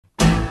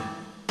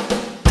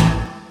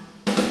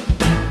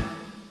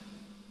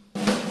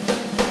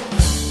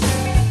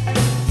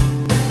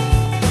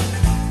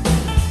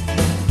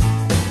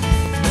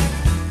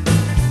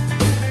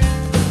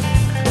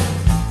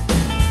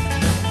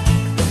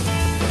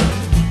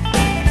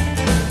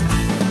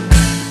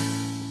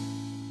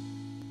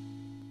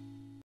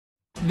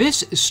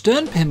This is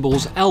Stern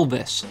Pinball's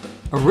Elvis,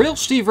 a real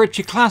Steve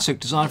Ritchie classic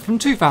designed from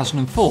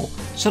 2004,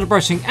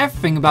 celebrating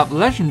everything about the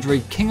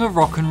legendary king of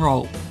rock and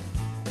roll.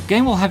 The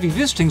game will have you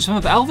visiting some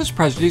of Elvis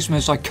Presley's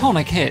most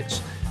iconic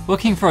hits,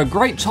 looking for a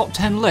great top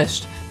 10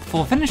 list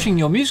before finishing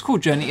your musical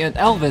journey at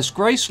Elvis'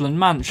 Graceland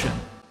mansion.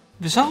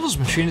 This Elvis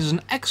machine is in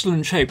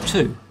excellent shape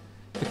too.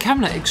 The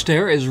cabinet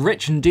exterior is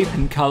rich and deep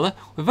in colour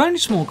with only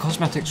small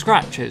cosmetic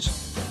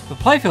scratches. The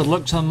playfield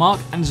looks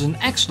unmarked and is an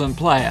excellent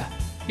player.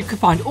 You can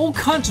find all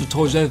kinds of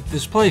toys over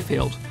this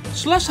playfield,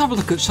 so let's have a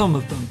look at some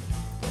of them.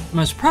 The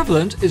most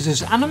prevalent is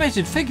this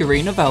animated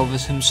figurine of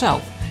Elvis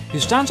himself, who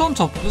stands on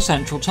top of a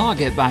central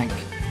target bank.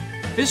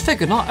 This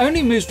figure not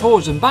only moves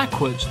forwards and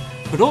backwards,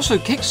 but also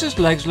kicks his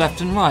legs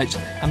left and right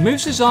and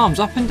moves his arms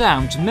up and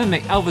down to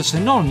mimic Elvis'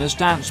 anonymous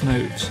dance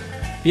moves.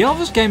 The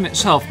Elvis game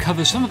itself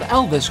covers some of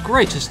Elvis'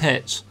 greatest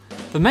hits.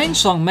 The main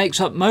song makes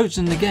up modes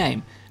in the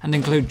game and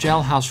include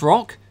Jailhouse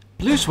Rock,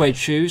 Blue Suede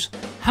Shoes,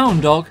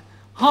 Hound Dog,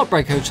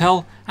 Heartbreak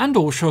Hotel, and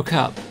All Shook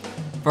Up.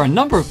 There are a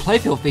number of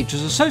playfield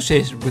features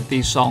associated with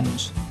these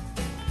songs.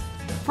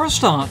 For a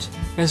start,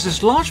 there's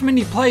this large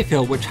mini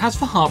playfield which has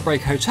the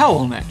Heartbreak Hotel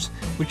on it,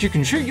 which you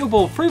can shoot your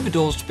ball through the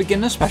doors to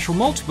begin a special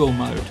multi-ball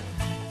mode.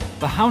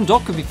 The Hound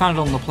Dog can be found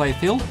on the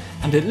playfield,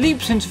 and it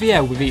leaps into the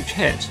air with each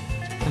hit.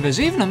 And there's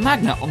even a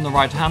magnet on the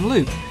right hand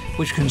loop,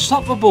 which can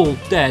stop the ball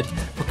dead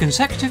for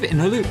consecutive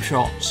inner loop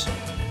shots.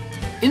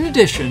 In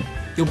addition,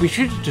 you'll be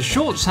treated to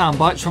short sound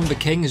bites from the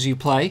king as you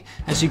play,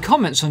 as he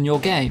comments on your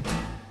game.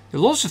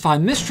 You'll also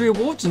find mystery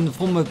awards in the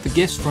form of the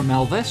gifts from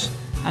Elvis,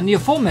 and the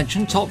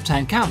aforementioned top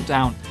 10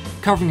 countdown,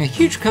 covering a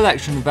huge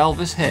collection of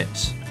Elvis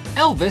hits.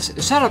 Elvis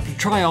is set up to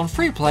try on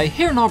free play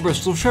here in our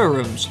Bristol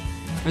showrooms.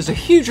 There's a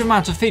huge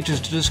amount of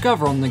features to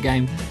discover on the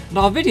game, and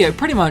our video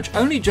pretty much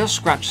only just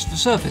scratches the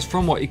surface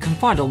from what you can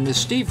find on this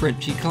Steve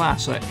Ritchie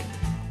classic.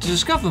 To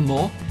discover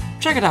more,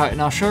 check it out in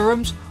our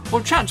showrooms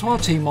or chat to our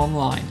team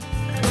online.